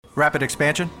Rapid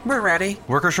expansion? We're ready.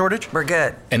 Worker shortage? We're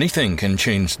good. Anything can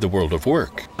change the world of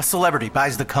work. A celebrity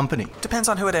buys the company. Depends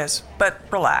on who it is. But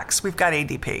relax, we've got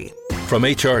ADP. From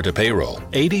HR to payroll,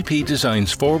 ADP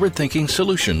designs forward-thinking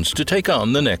solutions to take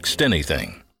on the next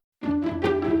anything.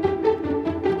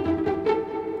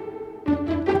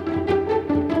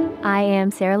 I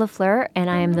am Sarah LaFleur, and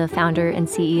I am the founder and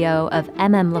CEO of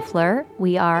M.M.LaFleur.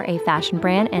 We are a fashion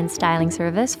brand and styling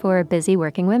service for busy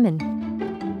working women.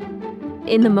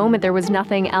 In the moment, there was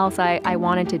nothing else I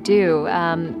wanted to do.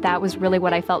 That was really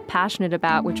what I felt passionate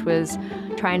about, which was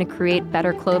trying to create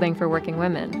better clothing for working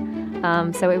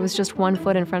women. So it was just one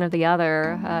foot in front of the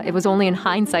other. It was only in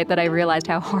hindsight that I realized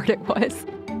how hard it was.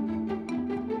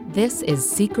 This is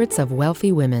Secrets of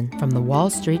Wealthy Women from the Wall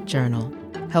Street Journal,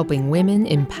 helping women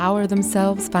empower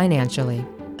themselves financially.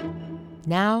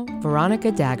 Now,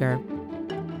 Veronica Dagher.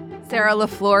 Sarah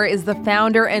LaFleur is the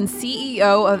founder and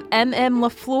CEO of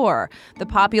M.M.LaFleur, the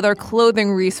popular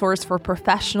clothing resource for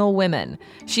professional women.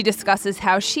 She discusses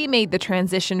how she made the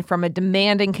transition from a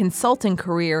demanding consulting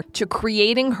career to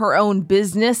creating her own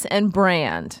business and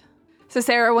brand. So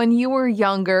Sarah, when you were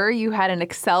younger, you had an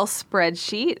Excel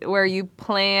spreadsheet where you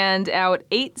planned out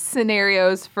 8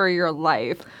 scenarios for your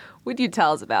life. Would you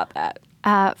tell us about that?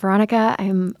 Veronica,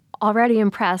 I'm already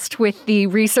impressed with the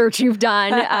research you've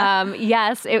done.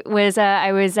 Yes, it was.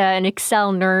 I was an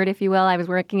Excel nerd, if you will. I was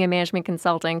working in management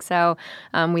consulting, so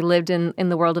we lived in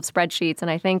the world of spreadsheets. And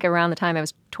I think around the time I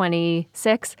was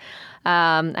 26,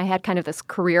 I had kind of this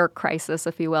career crisis,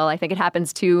 if you will. I think it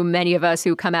happens to many of us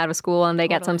who come out of school and they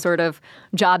get some sort of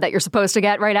job that you're supposed to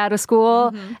get right out of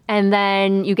school, and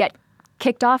then you get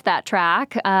kicked off that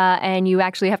track, and you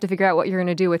actually have to figure out what you're going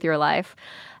to do with your life.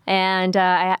 And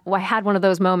I had one of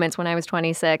those moments when I was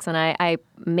 26, and I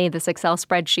made this Excel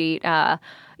spreadsheet,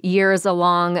 years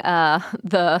along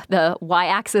the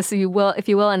y-axis, if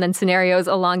you will, and then scenarios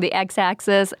along the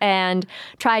x-axis, and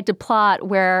tried to plot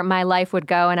where my life would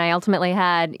go. And I ultimately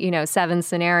had, 7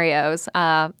 scenarios.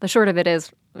 The short of it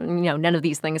is, none of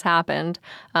these things happened.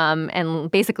 And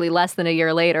basically less than a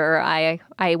year later,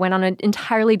 I went on an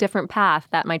entirely different path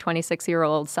that my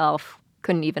 26-year-old self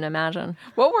couldn't even imagine.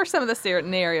 What were some of the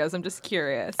scenarios? I'm just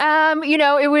curious.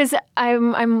 It was.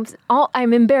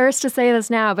 I'm embarrassed to say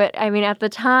this now, but I mean, at the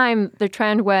time, the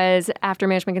trend was after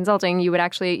management consulting, you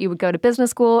would go to business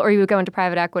school or you would go into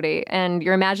private equity, and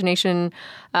your imagination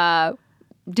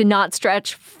did not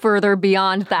stretch further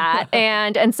beyond that.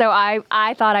 and so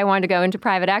I thought I wanted to go into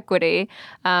private equity,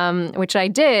 which I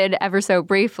did ever so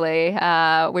briefly,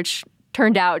 which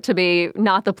turned out to be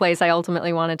not the place I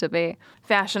ultimately wanted to be.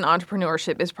 Fashion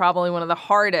entrepreneurship is probably one of the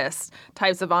hardest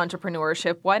types of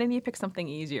entrepreneurship. Why didn't you pick something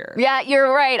easier? Yeah,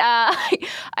 you're right.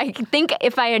 I think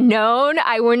if I had known,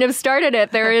 I wouldn't have started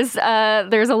it. There's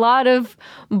a lot of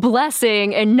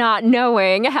blessing in not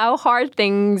knowing how hard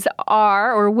things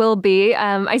are or will be.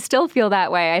 I still feel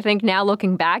that way. I think now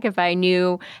looking back, if I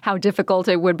knew how difficult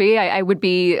it would be, I would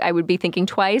be thinking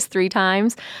twice, 3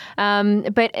 times.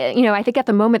 But I think at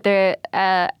the moment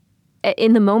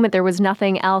in the moment, there was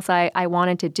nothing else I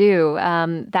wanted to do.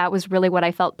 That was really what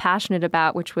I felt passionate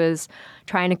about, which was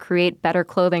trying to create better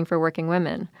clothing for working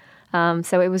women.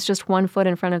 So it was just one foot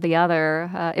in front of the other.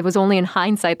 It was only in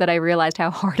hindsight that I realized how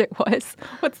hard it was.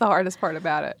 What's the hardest part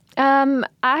about it?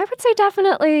 I would say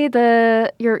definitely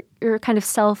your kind of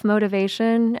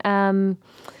self-motivation.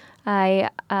 I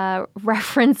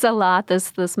reference a lot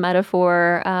this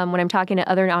metaphor when I'm talking to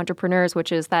other entrepreneurs,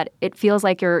 which is that it feels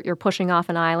like you're pushing off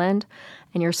an island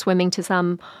and you're swimming to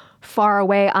some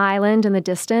faraway island in the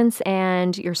distance,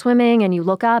 and you're swimming and you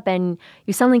look up and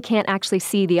you suddenly can't actually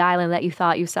see the island that you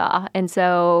thought you saw. And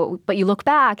so, but you look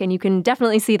back and you can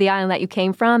definitely see the island that you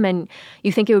came from, and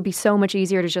you think it would be so much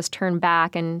easier to just turn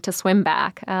back and to swim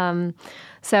back.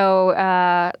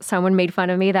 So someone made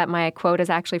fun of me that my quote is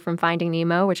actually from Finding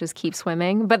Nemo, which is keep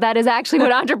swimming. But that is actually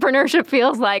what entrepreneurship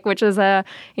feels like, which is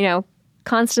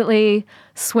constantly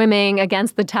swimming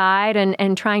against the tide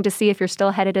and trying to see if you're still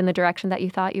headed in the direction that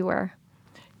you thought you were.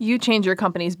 You changed your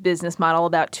company's business model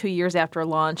about 2 years after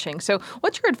launching. So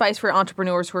what's your advice for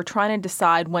entrepreneurs who are trying to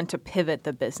decide when to pivot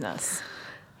the business?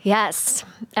 Yes.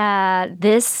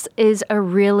 This is a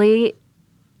really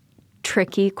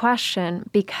tricky question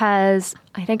because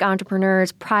I think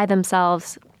entrepreneurs pride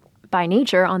themselves by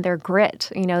nature on their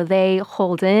grit. They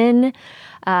hold in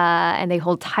and they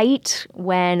hold tight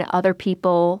when other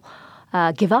people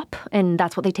give up, and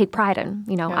that's what they take pride in.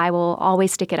 I will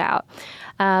always stick it out.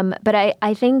 But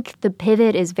I think the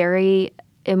pivot is very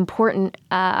important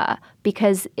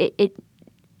because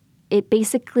it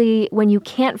basically, when you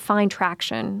can't find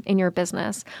traction in your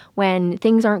business, when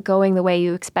things aren't going the way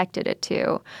you expected it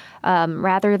to,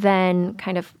 rather than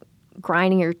kind of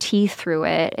grinding your teeth through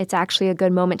it, it's actually a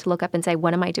good moment to look up and say,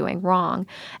 what am I doing wrong?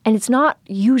 And it's not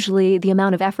usually the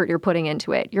amount of effort you're putting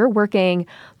into it. You're working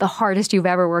the hardest you've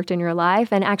ever worked in your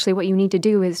life. And actually what you need to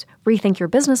do is rethink your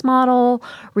business model,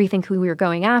 rethink who you're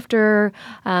going after.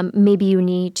 Maybe you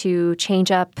need to change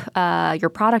up your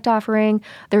product offering.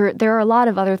 There are a lot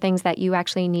of other things that you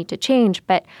actually need to change,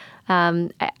 but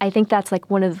I think that's like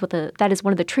one of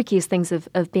the trickiest things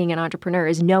of being an entrepreneur,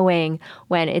 is knowing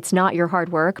when it's not your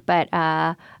hard work, but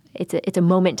it's a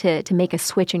moment to make a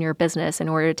switch in your business in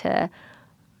order to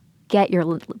get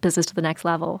your business to the next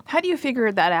level. How do you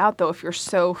figure that out, though, if you're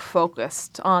so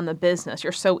focused on the business,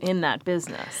 you're so in that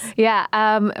business? Yeah.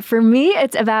 For me,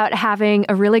 it's about having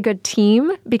a really good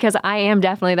team, because I am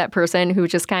definitely that person who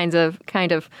just kind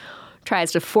of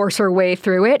tries to force her way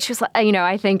through it. She's like,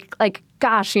 I think like,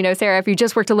 gosh, Sarah, if you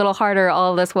just worked a little harder, all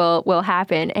of this will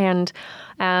happen. And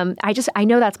I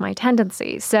know that's my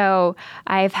tendency. So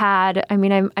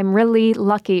I'm really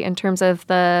lucky in terms of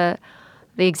the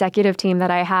executive team that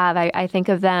I have. I think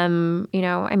of them,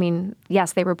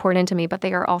 yes, they report into me, but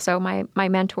they are also my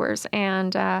mentors.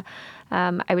 And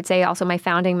I would say also my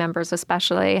founding members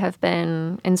especially have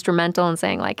been instrumental in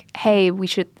saying like, hey, we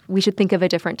should think of a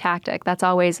different tactic. That's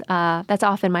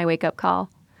often my wake up call.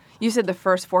 You said the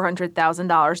first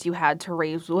 $400,000 you had to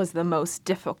raise was the most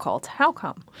difficult. How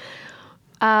come?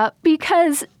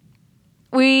 Because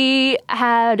we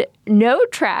had no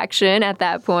traction at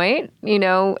that point.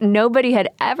 Nobody had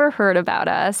ever heard about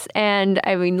us. And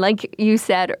like you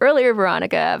said earlier,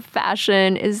 Veronica,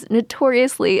 fashion is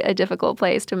notoriously a difficult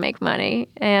place to make money.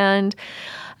 And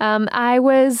I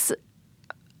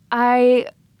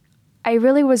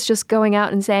really was just going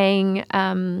out and saying,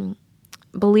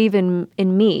 believe in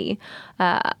me.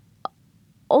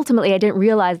 Ultimately, I didn't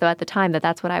realize, though, at the time that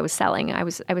that's what I was selling. I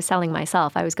was selling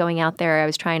myself. I was going out there. I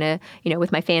was trying to,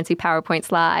 with my fancy PowerPoint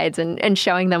slides and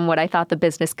showing them what I thought the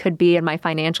business could be and my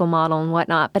financial model and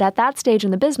whatnot. But at that stage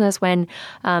in the business, when,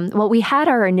 we had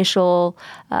our initial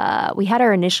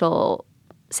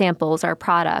samples, our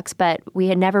products, but we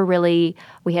had never really,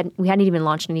 we hadn't even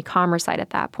launched an e-commerce site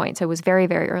at that point. So it was very,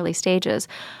 very early stages.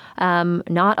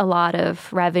 Not a lot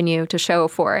of revenue to show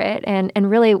for it.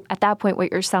 And really at that point, what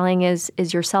you're selling is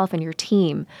yourself and your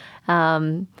team.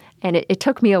 And it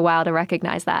took me a while to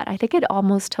recognize that. I think it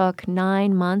almost took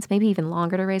 9 months, maybe even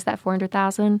longer, to raise that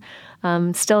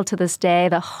 $400,000. Still to this day,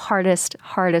 the hardest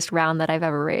round that I've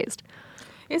ever raised.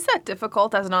 Is that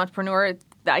difficult as an entrepreneur,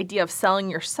 the idea of selling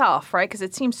yourself, right? Because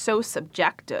it seems so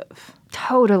subjective.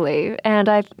 Totally. And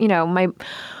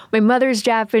my mother's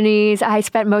Japanese. I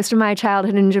spent most of my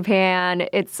childhood in Japan.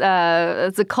 It's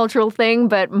a cultural thing,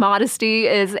 but modesty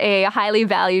is a highly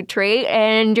valued trait.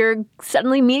 And you're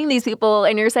suddenly meeting these people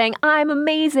and you're saying, I'm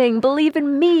amazing. Believe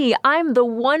in me. I'm the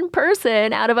one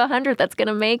person out of 100 that's going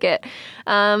to make it.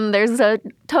 There's a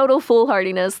total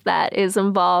foolhardiness that is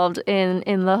involved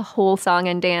in the whole song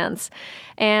and dance.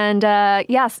 And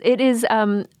yes, it is.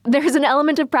 There's an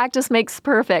element of practice makes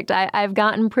perfect. I've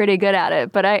gotten pretty good at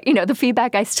it, but the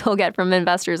feedback I still get from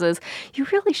investors is, you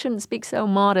really shouldn't speak so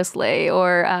modestly.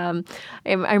 Or I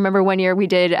remember one year we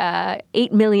did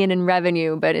 $8 million in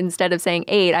revenue, but instead of saying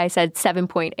 8, I said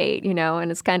 7.8.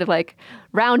 And it's kind of like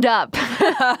round up.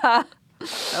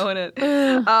 Own it.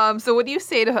 So what do you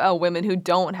say to women who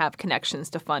don't have connections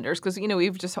to funders? Because,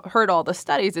 we've just heard all the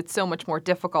studies. It's so much more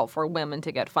difficult for women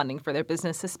to get funding for their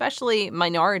business, especially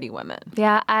minority women.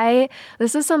 Yeah,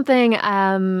 this is something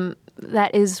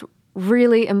that is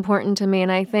really important to me.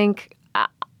 And I think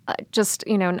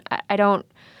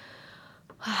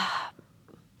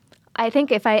I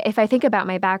think if I think about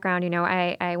my background,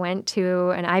 I went to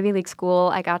an Ivy League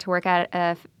school. I got to work at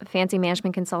a fancy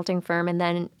management consulting firm and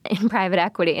then in private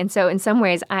equity. And so in some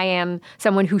ways, I am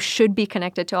someone who should be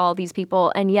connected to all these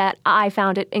people. And yet I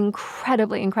found it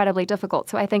incredibly, incredibly difficult.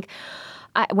 So I think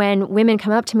when women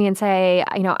come up to me and say,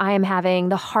 I am having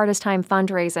the hardest time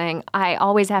fundraising, I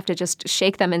always have to just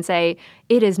shake them and say,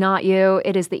 it is not you.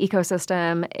 It is the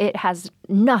ecosystem. It has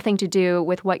nothing to do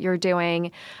with what you're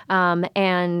doing.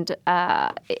 And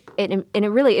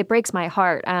it breaks my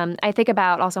heart. I think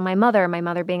about also my mother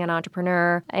being an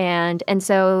entrepreneur. And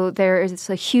so there's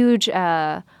a huge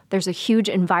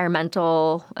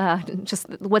environmental, just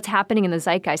what's happening in the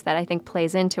zeitgeist that I think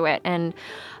plays into it. And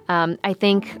I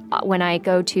think when I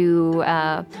go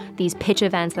to these pitch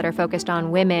events that are focused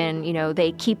on women,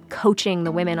 they keep coaching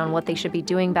the women on what they should be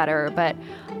doing better. But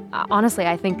honestly,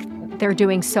 I think they're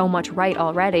doing so much right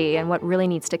already. And what really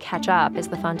needs to catch up is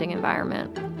the funding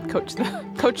environment. Coach the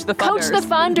funders. Coach the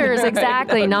funders,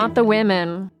 exactly, not the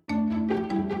women.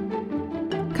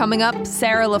 Coming up,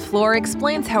 Sarah LaFleur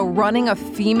explains how running a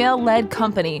female-led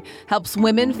company helps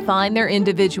women find their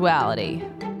individuality.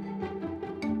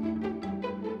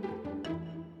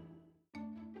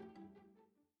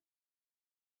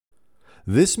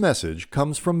 This message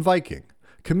comes from Viking,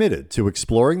 committed to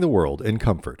exploring the world in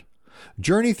comfort.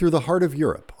 Journey through the heart of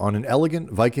Europe on an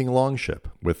elegant Viking longship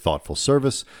with thoughtful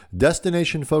service,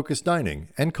 destination-focused dining,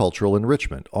 and cultural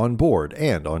enrichment on board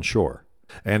and on shore.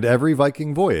 And every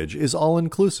Viking voyage is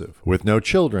all-inclusive, with no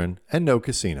children and no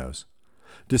casinos.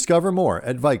 Discover more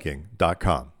at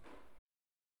Viking.com.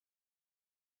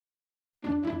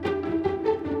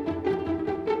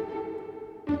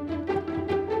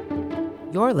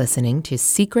 You're listening to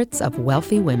Secrets of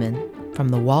Wealthy Women from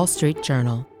the Wall Street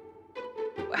Journal.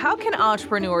 How can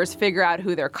entrepreneurs figure out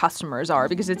who their customers are?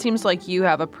 Because it seems like you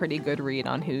have a pretty good read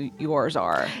on who yours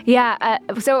are. Yeah.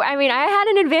 So, I mean, I had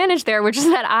an advantage there, which is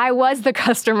that I was the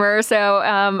customer. So,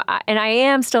 and I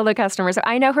am still the customer. So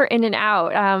I know her in and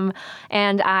out.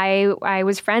 And I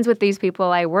was friends with these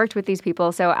people. I worked with these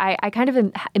people. So I kind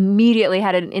of immediately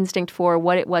had an instinct for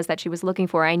what it was that she was looking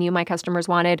for. I knew my customers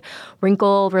wanted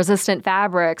wrinkle-resistant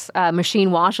fabrics,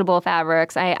 machine-washable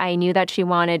fabrics. I knew that she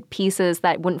wanted pieces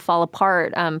that wouldn't fall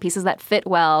apart, pieces that fit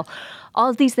well. All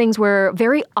of these things were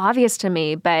very obvious to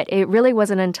me, but it really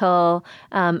wasn't until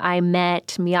I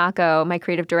met Miyako, my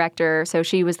creative director. So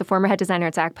she was the former head designer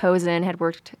at Zac Posen, had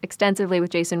worked extensively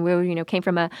with Jason Wu, came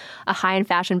from a high-end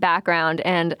fashion background.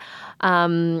 And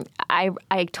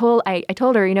I told her,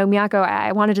 Miyako,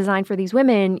 I want to design for these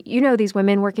women. These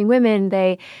women, working women,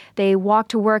 they walk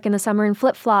to work in the summer in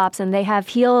flip-flops, and they have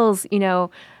heels,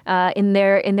 in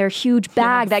their huge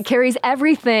bag that carries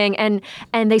everything, and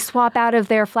they swap out of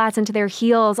their flats into their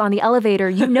heels on the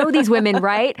elevator. These women,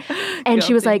 right? And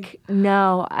she was like,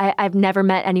 no, I've never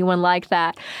met anyone like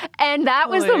that. And that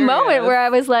was the moment where I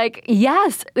was like,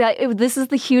 yes, this is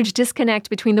the huge disconnect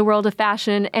between the world of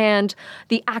fashion and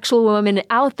the actual women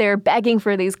out there begging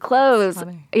for these clothes.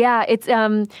 Yeah, it's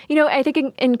I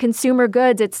think in consumer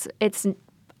goods, it's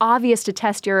obvious to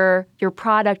test your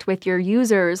product with your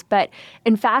users, but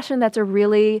in fashion, that's a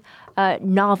really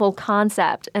novel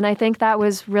concept. And I think that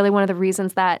was really one of the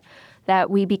reasons that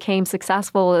we became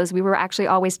successful, is we were actually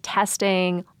always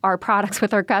testing our products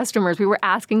with our customers. We were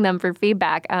asking them for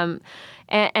feedback.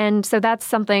 And so that's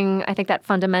something I think that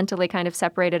fundamentally kind of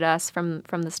separated us from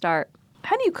the start.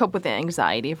 How do you cope with the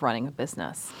anxiety of running a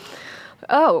business?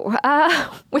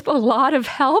 With a lot of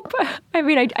help. I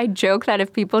mean, I joke that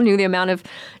if people knew the amount of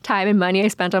time and money I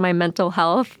spent on my mental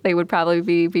health, they would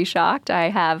probably be shocked. I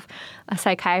have a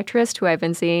psychiatrist who I've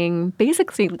been seeing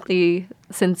basically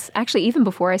since, actually, even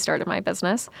before I started my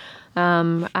business.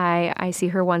 I see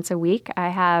her once a week. I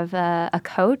have a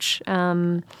coach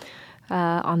on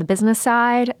the business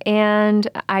side, and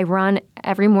I run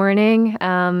every morning,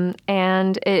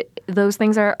 and those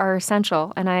things are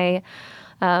essential. And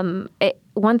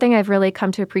one thing I've really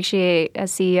come to appreciate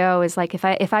as CEO is, like,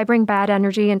 if I bring bad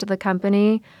energy into the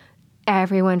company,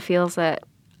 everyone feels it.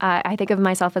 I think of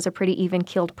myself as a pretty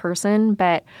even-keeled person,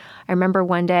 but I remember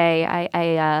one day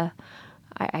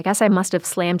I guess I must have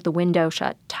slammed the window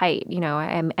shut tight.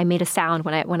 I made a sound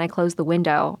when I closed the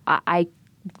window. I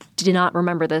did not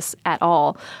remember this at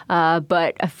all.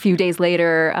 But a few days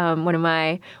later, one of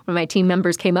my team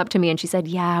members came up to me and she said,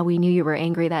 "Yeah, we knew you were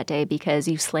angry that day because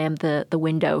you slammed the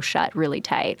window shut really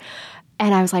tight."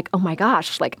 And I was like, "Oh my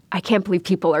gosh, like, I can't believe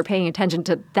people are paying attention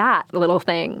to that little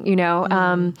thing,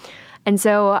 And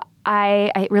so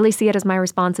I really see it as my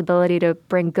responsibility to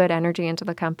bring good energy into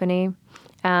the company.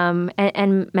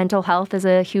 And mental health is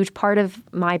a huge part of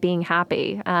my being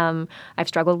happy. I've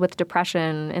struggled with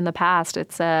depression in the past.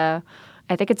 I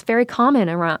think it's very common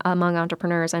among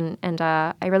entrepreneurs, and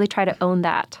I really try to own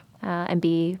that and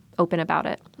be open about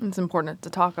it. It's important to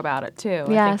talk about it too. Yes.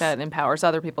 I think that empowers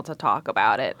other people to talk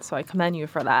about it. So I commend you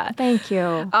for that. Thank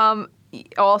you.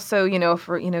 Also,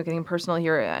 for getting personal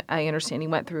here, I understand you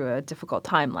went through a difficult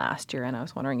time last year, and I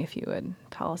was wondering if you would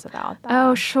tell us about that.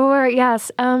 Oh, sure. Yes.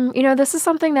 This is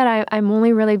something that I'm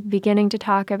only really beginning to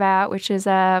talk about, which is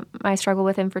my struggle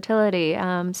with infertility.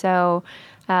 The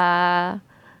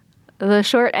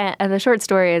short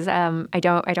story is I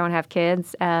don't have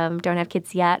kids. Don't have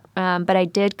kids yet. But I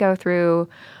did go through,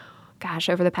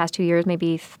 over the past 2 years,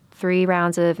 maybe 3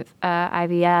 rounds of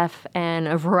IVF and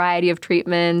a variety of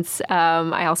treatments.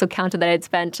 I also counted that I'd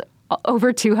spent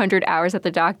over 200 hours at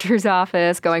the doctor's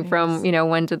office, going from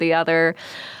one to the other.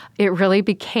 It really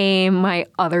became my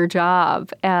other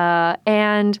job,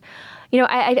 and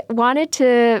I wanted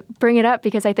to bring it up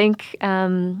because I think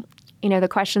the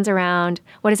questions around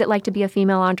what is it like to be a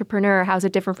female entrepreneur? How's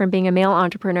it different from being a male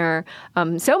entrepreneur?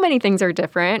 So many things are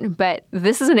different, but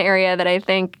this is an area that I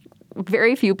think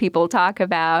very few people talk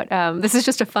about. This is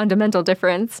just a fundamental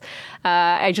difference.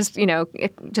 Just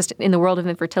in the world of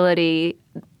infertility,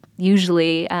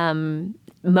 usually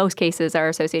most cases are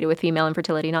associated with female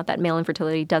infertility. Not that male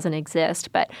infertility doesn't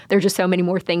exist, but there are just so many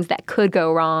more things that could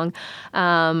go wrong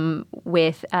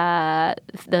with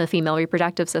the female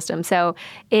reproductive system. So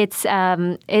it's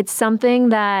something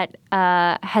that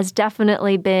has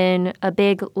definitely been a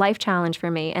big life challenge for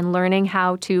me, and learning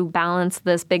how to balance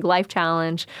this big life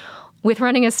challenge with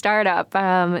running a startup.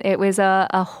 It was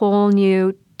a whole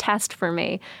new test for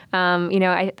me.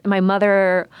 My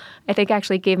mother, I think,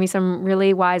 actually gave me some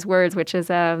really wise words, which is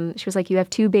she was like, you have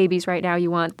two babies right now. You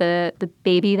want the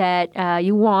baby that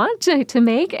you want to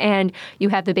make, and you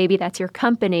have the baby that's your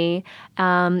company.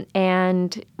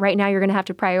 And right now you're going to have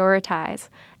to prioritize.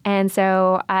 And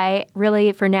so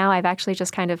for now, I've actually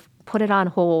just kind of put it on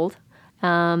hold.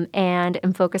 And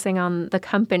am focusing on the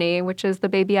company, which is the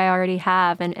baby I already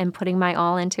have, and putting my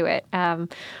all into it.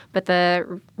 But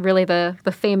the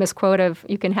famous quote of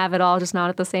 "you can have it all, just not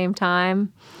at the same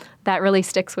time," that really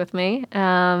sticks with me.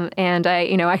 And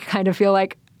I kind of feel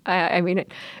like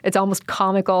it's almost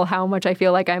comical how much I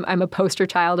feel like I'm a poster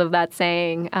child of that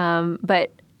saying.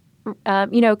 But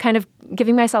kind of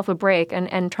giving myself a break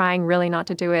and trying really not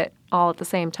to do it all at the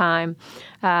same time,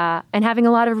 and having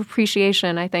a lot of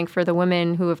appreciation, I think, for the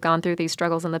women who have gone through these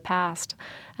struggles in the past,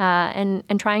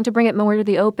 and trying to bring it more to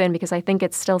the open, because I think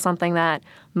it's still something that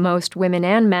most women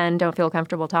and men don't feel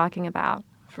comfortable talking about.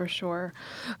 For sure.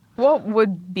 What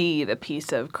would be the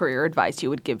piece of career advice you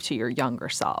would give to your younger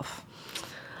self?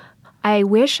 I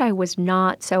wish I was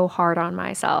not so hard on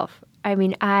myself.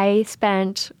 I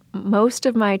spent most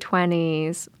of my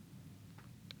 20s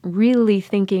really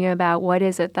thinking about what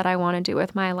is it that I want to do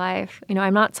with my life.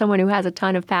 I'm not someone who has a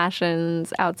ton of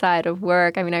passions outside of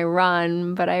work. I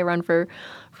run, but I run for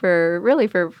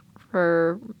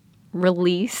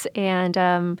release. And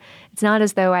it's not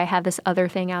as though I have this other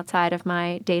thing outside of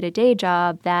my day-to-day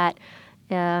job that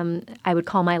I would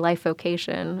call my life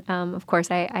vocation. Of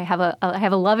course, I have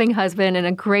a loving husband and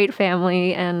a great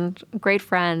family and great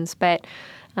friends, but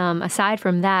aside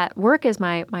from that, work is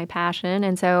my passion.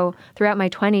 And so throughout my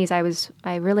 20s,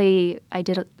 I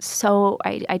did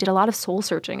a lot of soul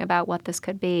searching about what this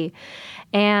could be.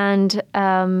 And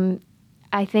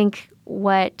I think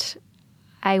what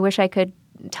I wish I could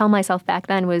tell myself back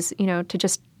then was, to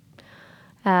just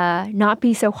not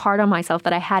be so hard on myself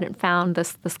that I hadn't found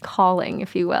this calling,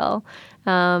 if you will.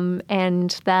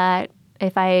 And that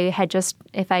if I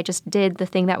just did the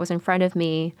thing that was in front of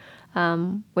me,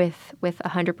 with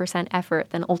 100% effort,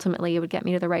 then ultimately it would get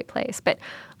me to the right place. But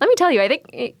let me tell you, I think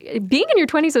being in your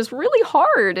 20s is really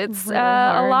hard. It's really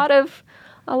hard.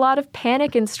 A lot of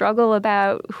panic and struggle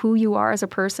about who you are as a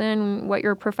person, what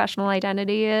your professional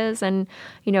identity is, and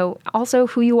also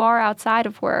who you are outside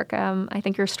of work. I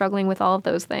think you're struggling with all of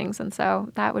those things, and so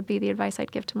that would be the advice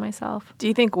I'd give to myself. Do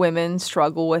you think women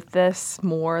struggle with this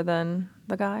more than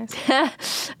the guys?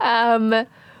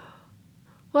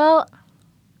 Well,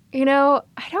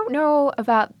 I don't know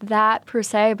about that per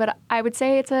se, but I would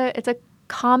say it's a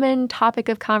common topic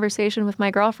of conversation with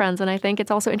my girlfriends, and I think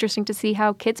it's also interesting to see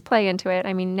how kids play into it.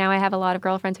 Now I have a lot of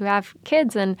girlfriends who have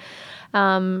kids, and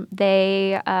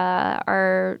they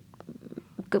are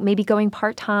maybe going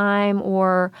part-time,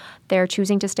 or they're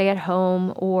choosing to stay at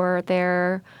home, or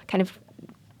they're kind of,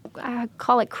 I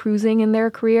call it cruising in their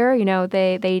career.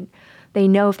 They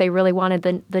know if they really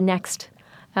wanted the next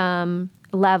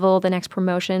level, the next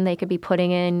promotion, they could be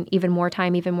putting in even more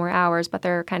time, even more hours, but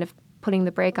they're kind of putting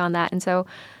the brake on that. And so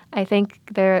I think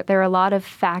there are a lot of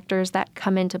factors that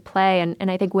come into play,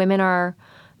 and I think women are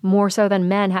more so than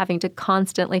men having to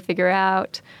constantly figure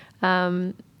out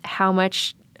how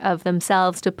much of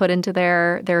themselves to put into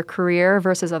their career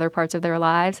versus other parts of their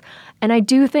lives. And I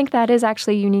do think that is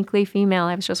actually uniquely female.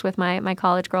 I was just with my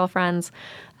college girlfriends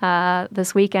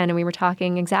this weekend, and we were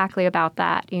talking exactly about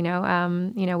that.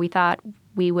 We thought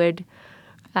we would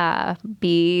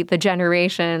be the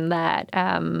generation that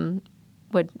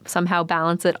would somehow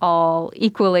balance it all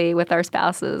equally with our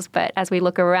spouses. But as we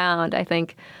look around, I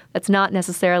think that's not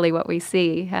necessarily what we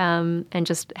see, and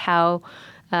just how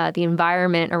the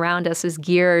environment around us is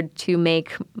geared to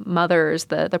make mothers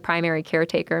the primary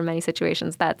caretaker in many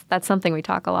situations. That's something we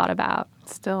talk a lot about.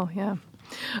 Still, yeah.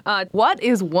 What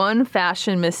is one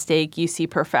fashion mistake you see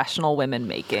professional women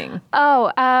making?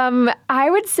 I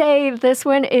would say this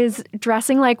one is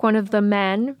dressing like one of the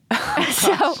men.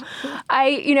 So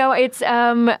I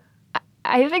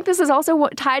I think this is also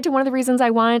tied to one of the reasons I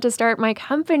wanted to start my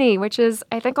company, which is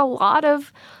I think a lot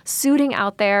of suiting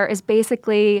out there is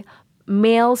basically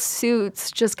male suits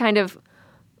just kind of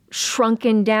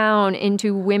shrunken down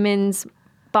into women's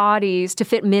bodies to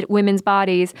fit women's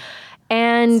bodies.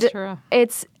 And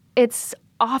it's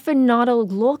often not a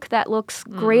look that looks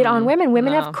great on women.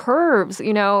 Women have curves,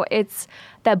 it's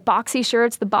the boxy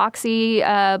shirts, the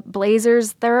boxy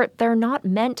blazers, they're not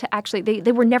meant to actually,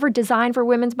 they were never designed for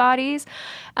women's bodies.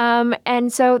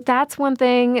 And so that's one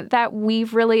thing that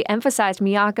we've really emphasized.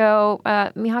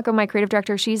 Miyako, my creative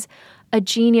director, she's a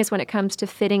genius when it comes to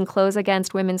fitting clothes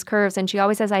against women's curves. And she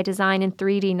always says, I design in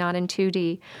 3D, not in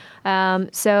 2D.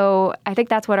 So I think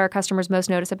that's what our customers most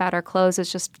notice about our clothes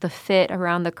is just the fit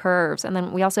around the curves. And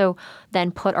then we also then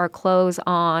put our clothes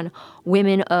on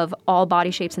women of all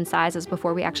body shapes and sizes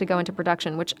before we actually go into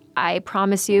production, which I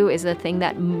promise you is a thing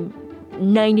that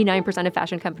 99% of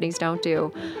fashion companies don't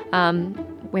do.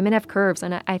 Women have curves,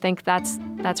 and I think that's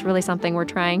really something we're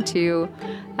trying to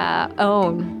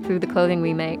own through the clothing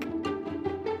we make.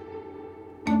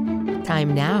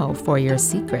 Time now for your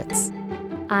secrets.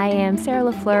 I am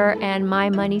Sarah LaFleur, and my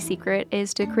money secret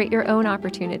is to create your own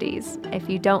opportunities. If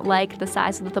you don't like the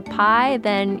size of the pie,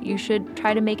 then you should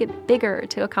try to make it bigger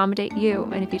to accommodate you.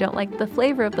 And if you don't like the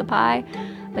flavor of the pie,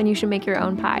 then you should make your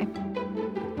own pie.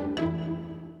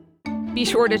 Be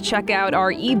sure to check out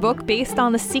our ebook based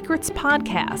on the Secrets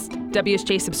podcast.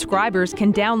 WSJ subscribers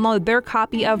can download their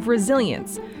copy of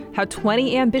Resilience, How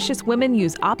 20 Ambitious Women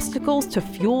Use Obstacles to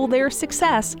Fuel Their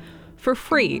Success, for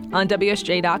free on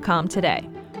WSJ.com today.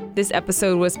 This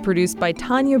episode was produced by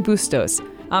Tanya Bustos.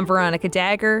 I'm Veronica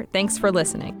Dagher. Thanks for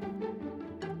listening.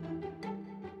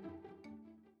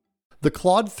 The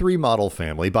Claude 3 model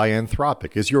family by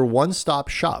Anthropic is your one-stop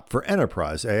shop for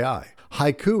enterprise AI.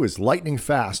 Haiku is lightning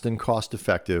fast and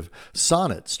cost-effective.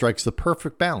 Sonnet strikes the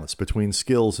perfect balance between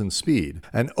skills and speed.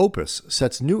 And Opus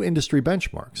sets new industry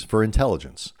benchmarks for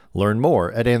intelligence. Learn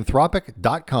more at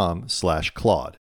anthropic.com/Claude.